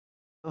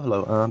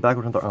Hello, I'm back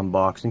with another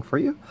unboxing for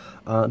you.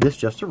 This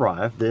just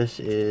arrived. This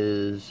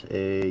is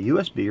a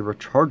USB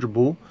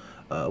rechargeable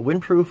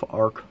windproof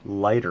arc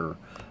lighter.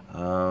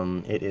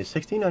 It is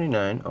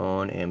 $16.99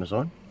 on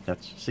Amazon.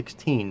 That's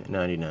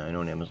 $16.99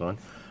 on Amazon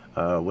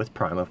with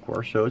Prime, of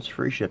course, so it's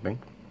free shipping.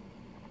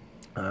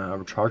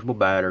 Rechargeable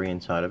battery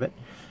inside of it.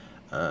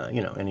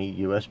 You know, any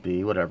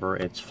USB, whatever.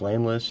 It's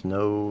flameless,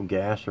 no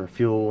gas or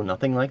fuel,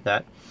 nothing like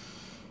that.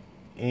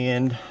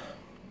 And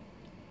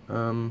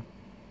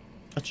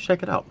let's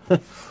check it out.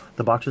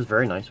 The box is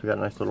very nice. We got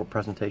a nice little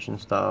presentation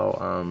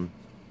style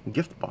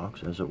gift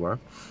box, as it were.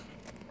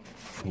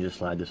 You just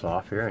slide this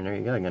off here, and there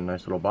you go. You got a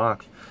nice little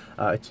box.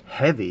 It's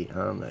heavy.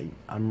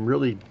 I'm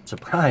really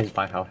surprised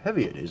by how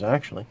heavy it is,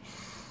 actually.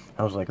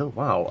 I was like, oh,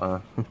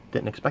 wow.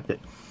 Didn't expect it.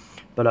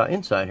 But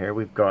inside here,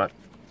 we've got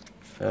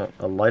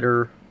a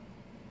lighter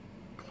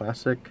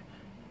classic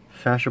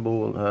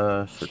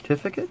fashionable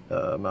certificate.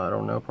 I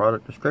don't know,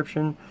 product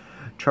description.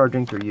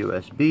 Charging through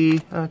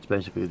USB. It's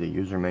basically the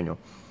user manual.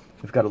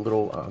 We've got a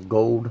little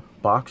gold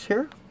box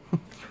here,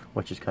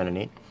 which is kind of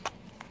neat,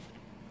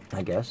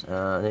 I guess.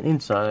 And then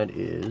inside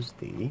is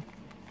the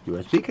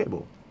USB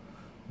cable.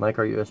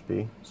 Micro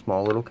USB,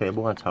 small little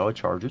cable. That's how it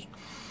charges.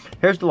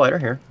 Here's the lighter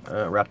here,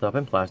 wrapped up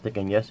in plastic,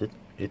 and yes,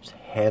 it's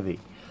heavy.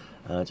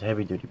 It's a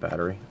heavy-duty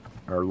battery,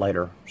 or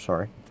lighter.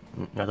 Sorry,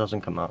 that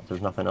doesn't come out.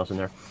 There's nothing else in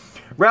there.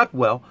 Wrapped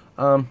well.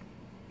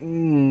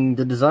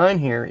 The design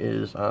here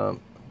is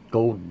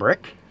gold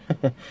brick,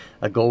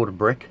 a gold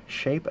brick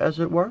shape, as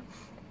it were.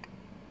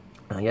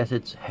 Yes,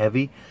 it's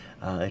heavy.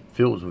 It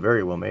feels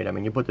very well made. I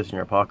mean, you put this in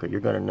your pocket,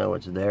 you're going to know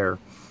it's there.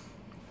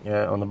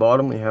 On the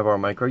bottom, we have our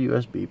micro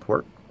USB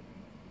port.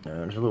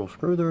 There's a little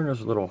screw there, and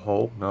there's a little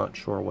hole. Not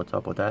sure what's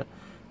up with that.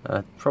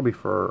 Probably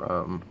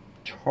for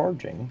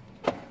charging,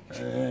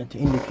 to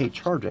indicate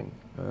charging.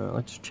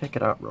 Let's check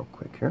it out real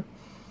quick here.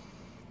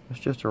 This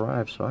just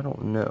arrived, so I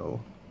don't know.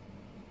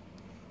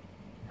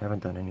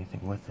 Haven't done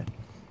anything with it.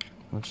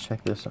 Let's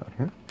check this out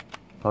here.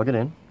 Plug it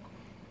in.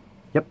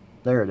 Yep,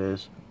 there it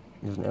is.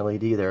 There's an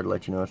LED there to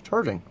let you know it's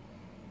charging.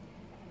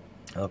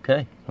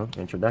 Okay, well,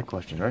 answered that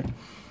question, right?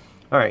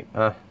 Alright,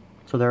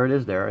 so there it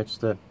is there. It's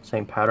the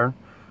same pattern.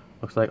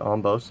 Looks like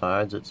on both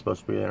sides. It's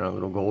supposed to be in a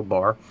little gold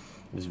bar.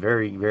 It's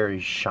very, very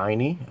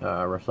shiny,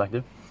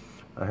 reflective.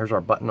 Here's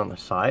our button on the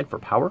side for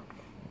power.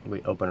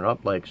 We open it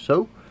up like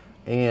so.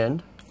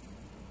 And,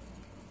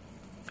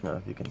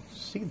 if you can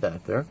see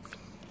that there,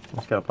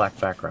 it's got a black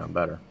background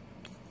better.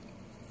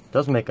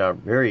 Does make a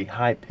very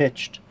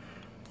high-pitched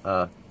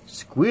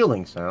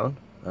squealing sound.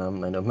 I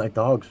know my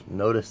dogs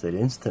noticed it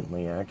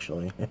instantly,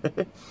 actually.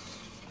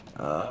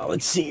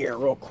 Let's see here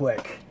real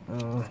quick.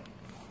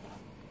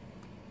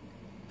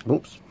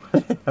 Oops.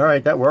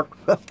 Alright, that worked.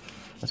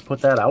 Let's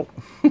put that out.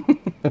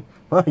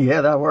 Well,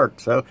 yeah, that worked.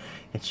 So,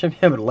 it should be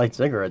able to light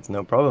cigarettes,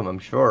 no problem, I'm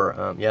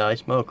sure. Yeah, I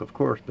smoke, of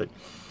course, but,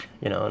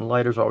 you know, and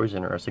lighter's always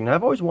interesting. Now,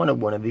 I've always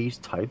wanted one of these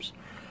types.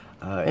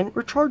 And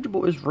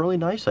rechargeable is really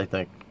nice, I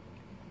think.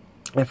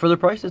 And for the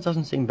price, it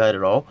doesn't seem bad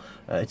at all.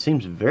 It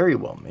seems very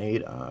well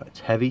made.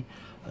 It's heavy.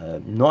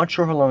 Not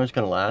sure how long it's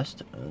going to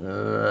last.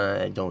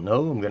 I don't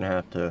know. I'm going to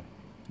have to,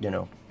 you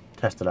know,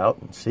 test it out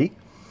and see.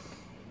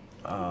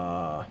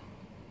 Arc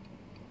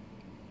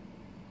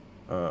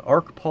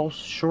pulse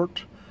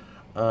short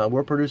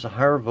will produce a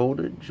higher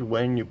voltage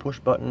when your push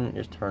button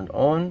is turned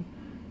on.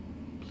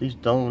 Please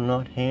do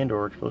not hand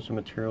or explosive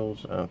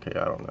materials. Okay,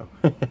 I don't know.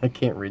 I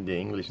can't read the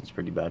English. It's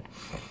pretty bad.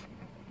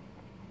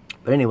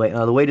 But anyway,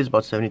 the weight is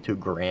about 72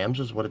 grams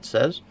is what it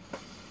says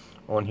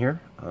on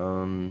here.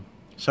 7.1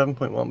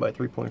 by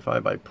 3.5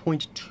 by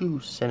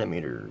 0.2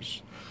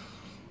 centimeters.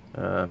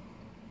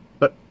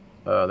 But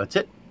that's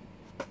it.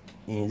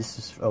 And this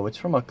is, it's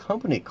from a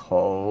company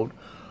called,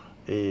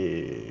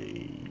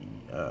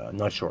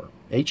 not sure,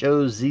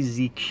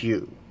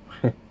 HOZZQ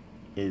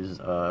is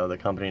the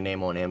company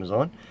name on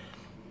Amazon.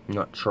 I'm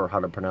not sure how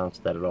to pronounce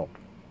that at all.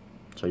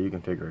 So you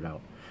can figure it out.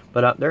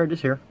 But there it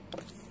is here.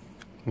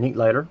 Neat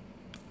lighter.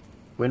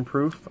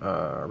 Windproof,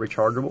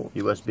 rechargeable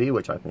USB,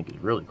 which I think is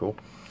really cool.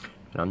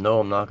 And I know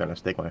I'm not going to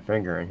stick my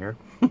finger in here.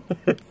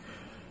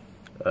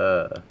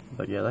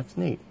 But yeah, that's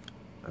neat.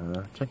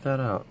 Check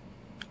that out.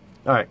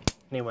 Alright,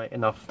 anyway,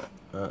 enough.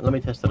 Let me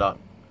test it out.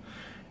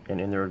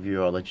 And in the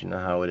review, I'll let you know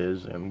how it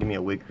is. Give me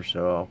a week or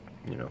so,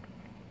 you know.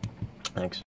 Thanks.